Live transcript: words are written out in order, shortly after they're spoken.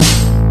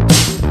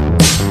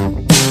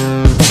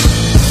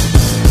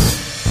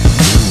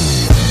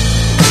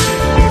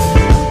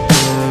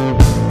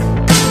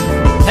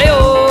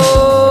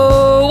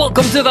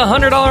to the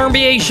 $100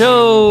 MBA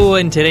Show,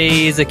 and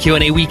today's a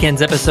Q&A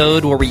Weekends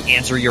episode where we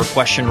answer your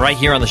question right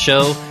here on the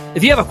show.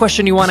 If you have a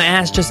question you want to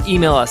ask, just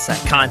email us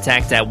at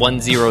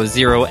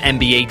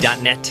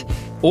contact@100mba.net,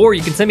 or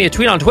you can send me a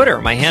tweet on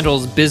Twitter. My handle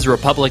is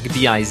BizRepublic,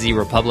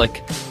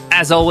 B-I-Z-Republic.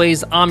 As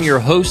always, I'm your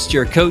host,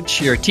 your coach,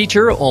 your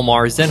teacher,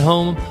 Omar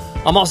Zenhom.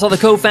 I'm also the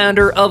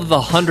co-founder of the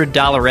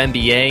 $100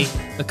 MBA,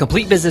 a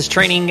complete business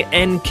training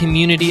and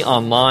community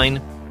online.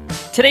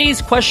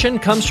 Today's question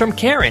comes from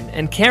Karen,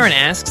 and Karen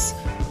asks,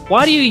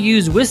 why do you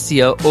use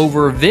Wistia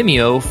over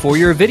Vimeo for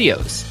your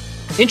videos?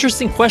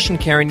 Interesting question,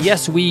 Karen.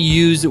 Yes, we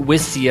use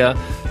Wistia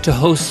to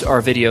host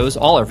our videos,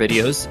 all our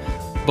videos,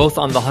 both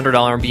on the $100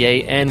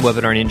 MBA and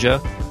Webinar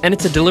Ninja, and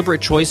it's a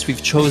deliberate choice.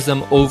 We've chosen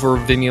them over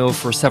Vimeo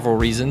for several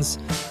reasons.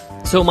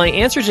 So my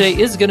answer today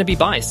is going to be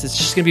biased. It's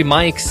just going to be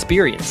my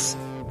experience.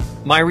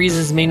 My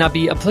reasons may not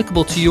be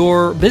applicable to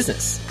your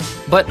business,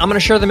 but I'm going to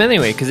share them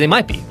anyway because they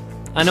might be.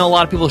 I know a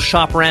lot of people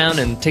shop around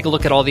and take a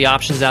look at all the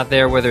options out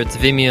there, whether it's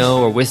Vimeo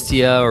or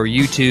Wistia or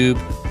YouTube,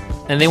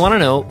 and they want to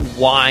know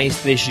why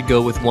they should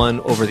go with one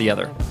over the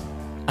other.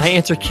 I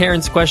answered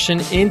Karen's question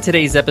in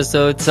today's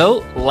episode,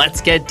 so let's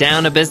get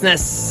down to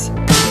business.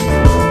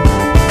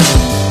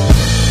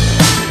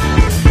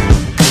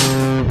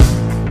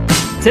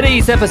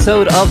 Today's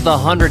episode of the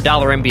 $100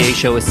 MBA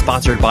Show is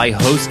sponsored by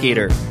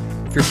HostGator.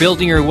 If you're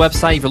building your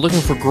website, if you're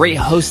looking for great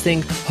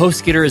hosting,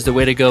 HostGator is the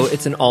way to go.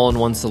 It's an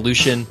all-in-one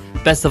solution.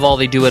 Best of all,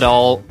 they do it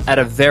all at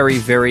a very,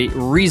 very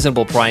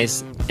reasonable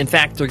price. In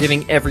fact, they're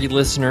giving every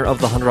listener of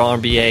the $100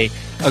 MBA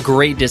a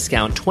great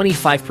discount,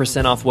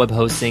 25% off web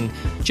hosting.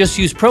 Just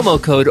use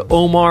promo code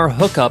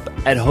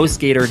OMARHookup at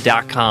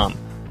HostGator.com.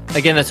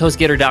 Again, that's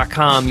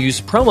HostGator.com. Use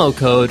promo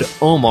code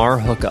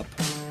OMARHookup.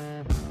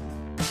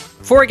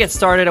 Before I get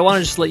started, I want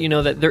to just let you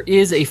know that there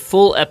is a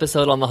full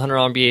episode on the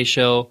 $100 MBA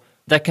Show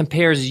that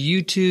compares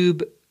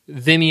YouTube,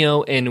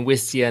 Vimeo, and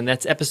Wistia, and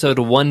that's episode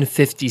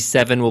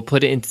 157. We'll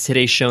put it into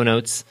today's show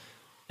notes,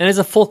 and it's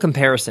a full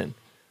comparison.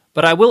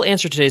 But I will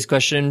answer today's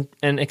question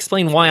and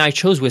explain why I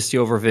chose Wistia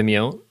over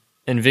Vimeo,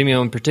 and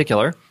Vimeo in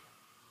particular,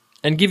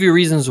 and give you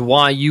reasons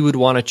why you would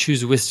want to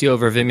choose Wistia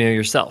over Vimeo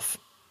yourself.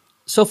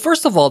 So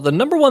first of all, the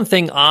number one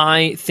thing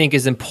I think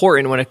is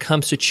important when it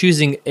comes to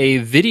choosing a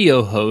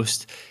video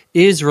host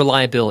is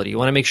reliability. You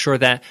want to make sure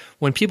that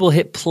when people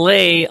hit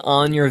play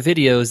on your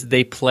videos,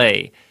 they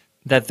play,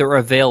 that they're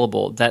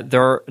available, that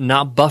they're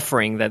not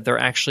buffering, that they're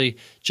actually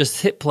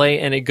just hit play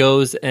and it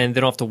goes and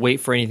they don't have to wait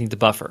for anything to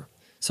buffer.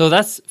 So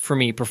that's, for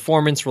me,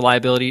 performance,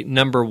 reliability,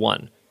 number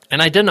one.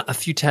 And I'd done a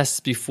few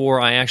tests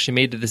before I actually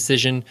made the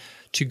decision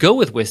to go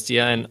with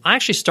Wistia, and I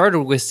actually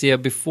started with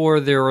Wistia before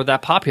they were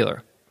that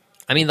popular.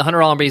 I mean, the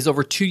 $100 MBA is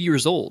over 2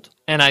 years old,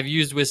 and I've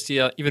used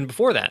Wistia even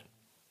before that.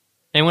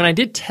 And when I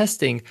did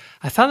testing,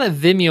 I found that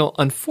Vimeo,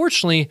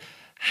 unfortunately,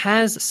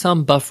 has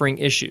some buffering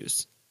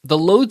issues. The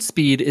load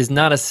speed is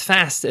not as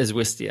fast as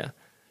Wistia,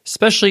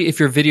 especially if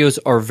your videos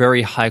are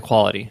very high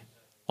quality,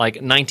 like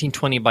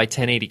 1920 by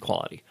 1080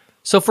 quality.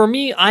 So for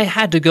me, I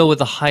had to go with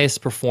the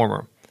highest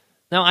performer.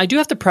 Now, I do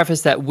have to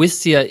preface that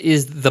Wistia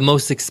is the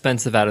most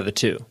expensive out of the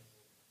two,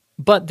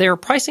 but their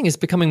pricing is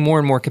becoming more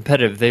and more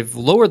competitive. They've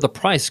lowered the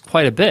price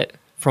quite a bit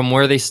from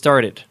where they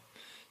started.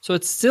 So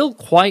it's still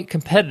quite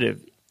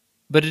competitive,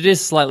 but it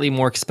is slightly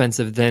more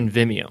expensive than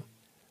Vimeo.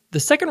 The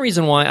second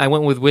reason why I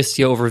went with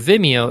Wistia over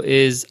Vimeo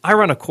is I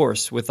run a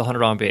course with the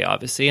 $100 MBA,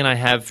 obviously, and I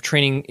have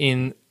training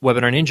in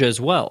Webinar Ninja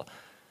as well.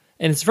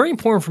 And it's very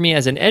important for me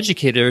as an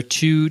educator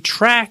to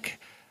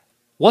track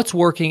what's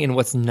working and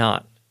what's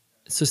not.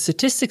 So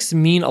statistics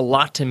mean a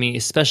lot to me,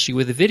 especially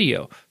with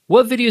video.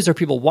 What videos are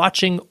people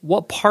watching?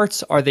 What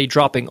parts are they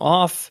dropping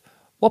off?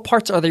 What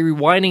parts are they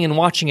rewinding and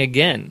watching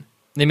again?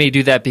 They may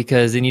do that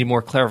because they need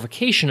more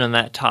clarification on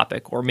that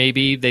topic, or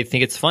maybe they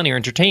think it's funny or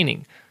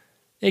entertaining.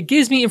 It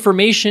gives me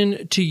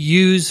information to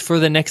use for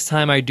the next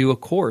time I do a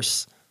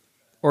course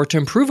or to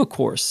improve a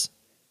course.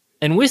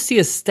 And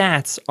Wistia's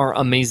stats are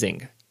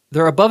amazing.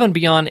 They're above and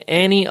beyond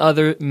any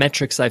other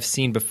metrics I've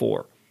seen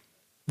before.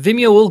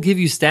 Vimeo will give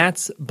you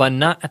stats, but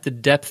not at the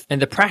depth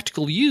and the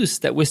practical use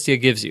that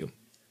Wistia gives you.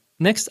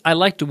 Next, I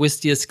liked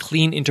Wistia's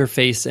clean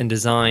interface and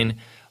design.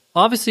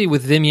 Obviously,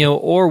 with Vimeo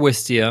or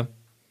Wistia,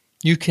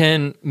 you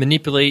can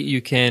manipulate,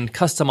 you can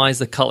customize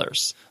the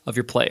colors of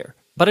your player.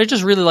 But I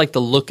just really like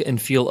the look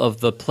and feel of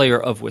the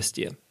player of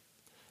Wistia.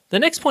 The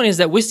next point is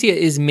that Wistia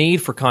is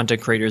made for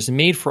content creators,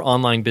 made for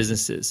online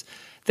businesses.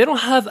 They don't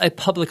have a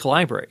public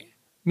library.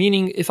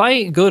 Meaning, if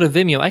I go to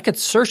Vimeo, I could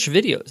search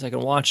videos, I can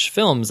watch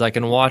films, I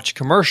can watch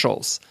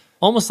commercials,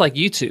 almost like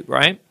YouTube,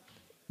 right?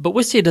 But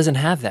Wistia doesn't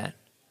have that.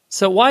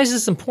 So why is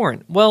this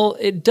important? Well,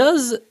 it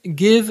does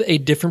give a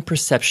different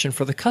perception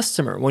for the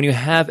customer when you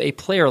have a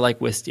player like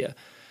Wistia.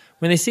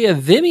 When they see a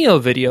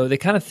Vimeo video, they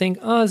kind of think,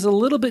 oh, it's a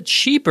little bit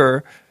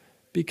cheaper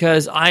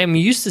because I am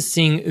used to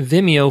seeing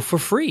Vimeo for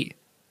free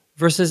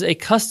versus a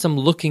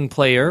custom-looking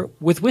player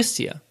with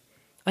Wistia.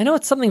 I know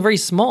it's something very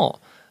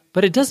small,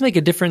 but it does make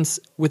a difference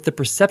with the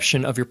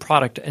perception of your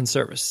product and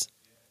service.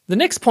 The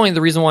next point,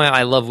 the reason why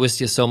I love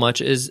Wistia so much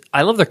is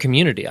I love their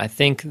community. I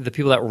think the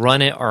people that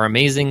run it are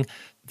amazing.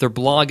 Their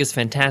blog is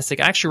fantastic.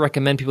 I actually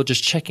recommend people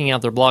just checking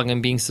out their blog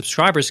and being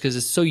subscribers because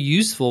it's so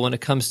useful when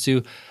it comes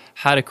to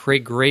how to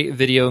create great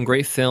video and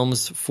great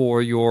films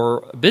for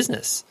your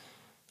business.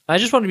 I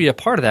just want to be a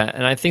part of that,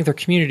 and I think their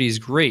community is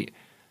great.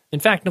 In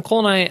fact,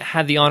 Nicole and I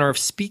had the honor of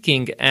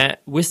speaking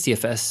at Wistia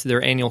Fest,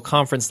 their annual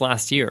conference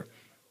last year.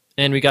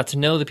 And we got to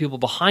know the people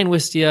behind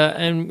Wistia,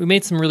 and we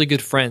made some really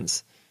good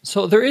friends.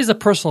 So there is a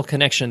personal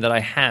connection that I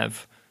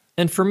have.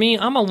 And for me,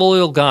 I'm a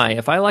loyal guy.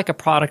 If I like a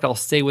product, I'll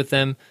stay with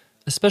them,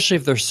 especially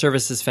if their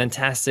service is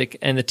fantastic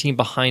and the team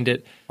behind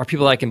it are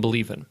people I can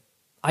believe in.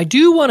 I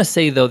do want to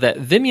say, though, that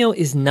Vimeo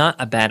is not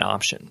a bad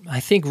option. I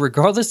think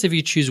regardless if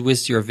you choose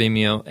Wistia or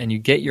Vimeo and you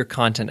get your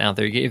content out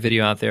there, you get your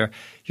video out there,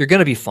 you're going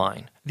to be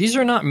fine. These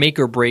are not make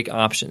or break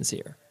options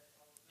here.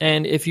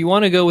 And if you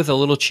want to go with a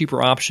little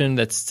cheaper option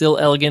that's still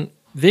elegant,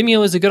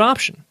 Vimeo is a good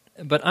option.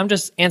 But I'm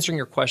just answering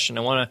your question.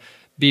 I want to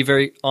be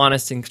very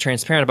honest and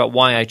transparent about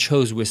why I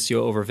chose Wistia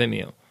over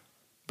Vimeo.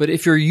 But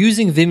if you're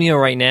using Vimeo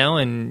right now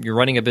and you're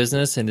running a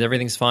business and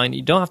everything's fine,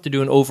 you don't have to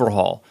do an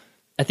overhaul.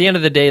 At the end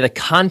of the day, the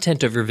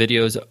content of your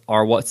videos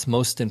are what's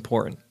most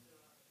important.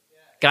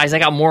 Guys, I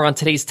got more on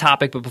today's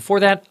topic, but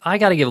before that, I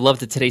got to give love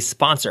to today's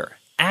sponsor,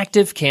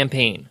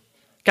 ActiveCampaign.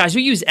 Guys,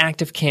 we use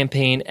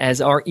ActiveCampaign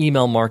as our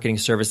email marketing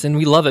service, and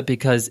we love it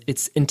because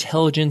it's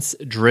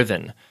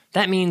intelligence-driven.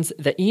 That means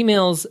that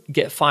emails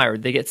get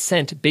fired. They get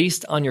sent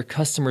based on your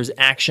customers'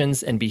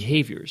 actions and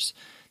behaviors.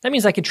 That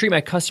means I can treat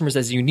my customers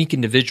as unique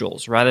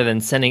individuals rather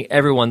than sending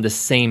everyone the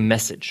same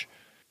message.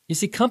 You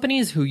see,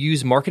 companies who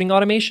use marketing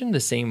automation, the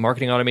same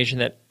marketing automation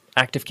that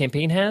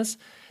ActiveCampaign has,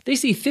 they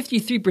see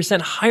 53%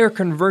 higher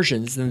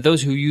conversions than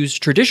those who use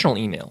traditional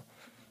email.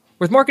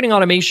 With marketing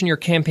automation, your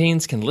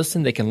campaigns can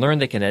listen, they can learn,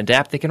 they can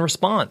adapt, they can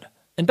respond.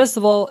 And best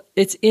of all,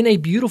 it's in a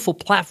beautiful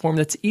platform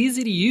that's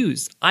easy to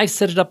use. I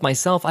set it up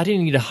myself. I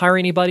didn't need to hire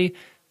anybody.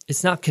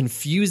 It's not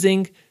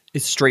confusing.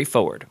 It's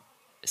straightforward.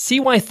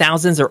 See why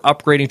thousands are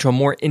upgrading to a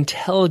more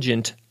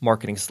intelligent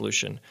marketing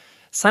solution.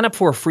 Sign up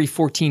for a free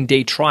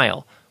 14-day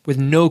trial with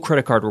no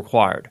credit card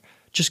required.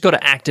 Just go to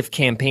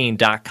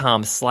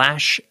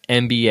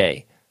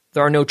activekampaign.com/MBA.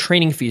 There are no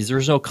training fees,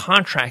 there's no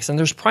contracts, and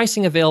there's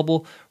pricing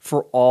available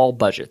for all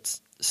budgets.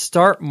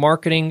 Start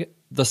marketing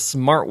the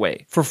smart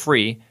way for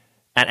free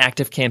at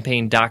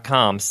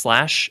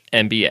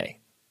activekampaign.com/MBA.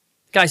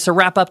 Guys, to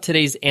wrap up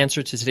today's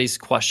answer to today's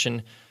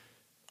question,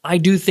 I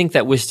do think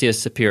that Wistia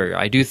is superior.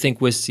 I do think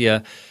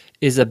Wistia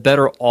is a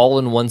better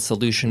all-in-one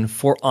solution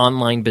for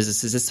online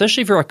businesses,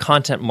 especially if you're a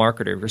content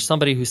marketer. If you're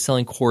somebody who's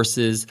selling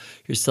courses,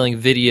 you're selling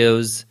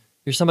videos,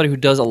 you're somebody who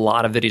does a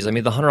lot of videos. I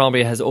mean, the $100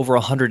 MBA has over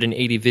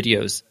 180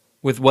 videos.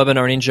 With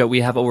Webinar Ninja,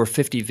 we have over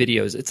 50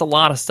 videos. It's a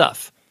lot of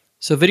stuff.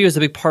 So video is a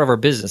big part of our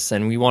business,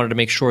 and we wanted to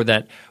make sure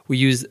that we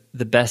use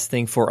the best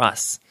thing for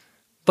us.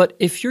 But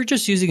if you're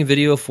just using a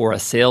video for a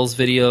sales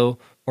video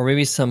or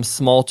maybe some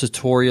small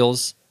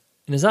tutorials,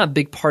 and it's not a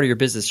big part of your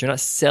business, you're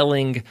not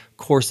selling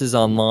courses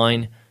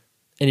online,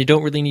 and you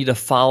don't really need to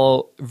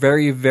follow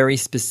very, very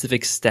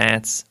specific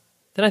stats,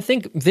 then I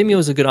think Vimeo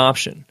is a good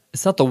option.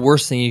 It's not the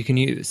worst thing you can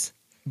use.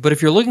 But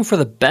if you're looking for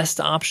the best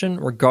option,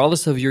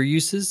 regardless of your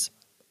uses,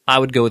 I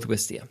would go with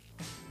Wistia.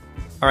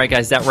 All right,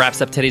 guys, that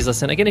wraps up today's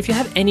lesson. Again, if you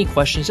have any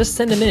questions, just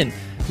send them in.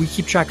 We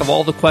keep track of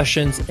all the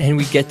questions, and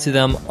we get to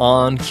them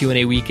on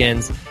Q&A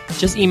weekends.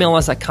 Just email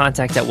us at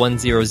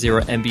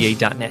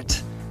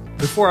contact@100mba.net.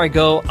 Before I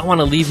go, I want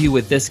to leave you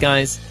with this,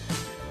 guys.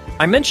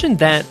 I mentioned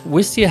that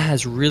Wistia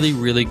has really,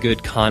 really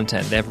good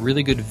content. They have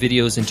really good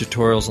videos and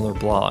tutorials on their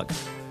blog.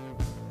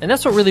 And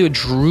that's what really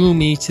drew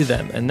me to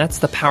them. And that's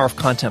the power of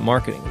content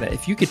marketing. That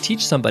if you could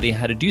teach somebody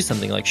how to do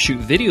something like shoot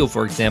video,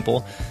 for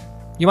example,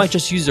 you might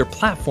just use their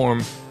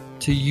platform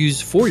to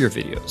use for your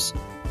videos.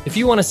 If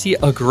you want to see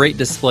a great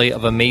display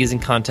of amazing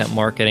content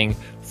marketing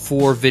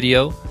for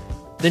video,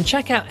 then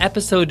check out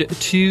episode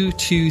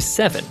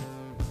 227.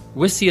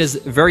 Wistia's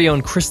very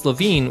own Chris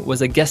Levine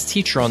was a guest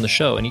teacher on the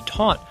show, and he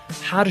taught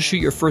how to shoot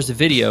your first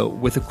video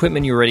with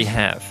equipment you already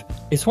have.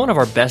 It's one of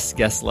our best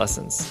guest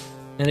lessons.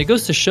 And it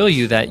goes to show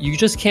you that you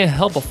just can't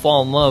help but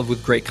fall in love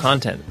with great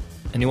content,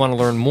 and you want to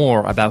learn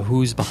more about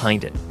who's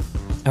behind it.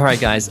 All right,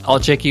 guys, I'll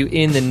check you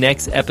in the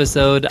next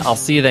episode. I'll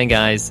see you then,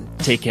 guys.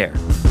 Take care.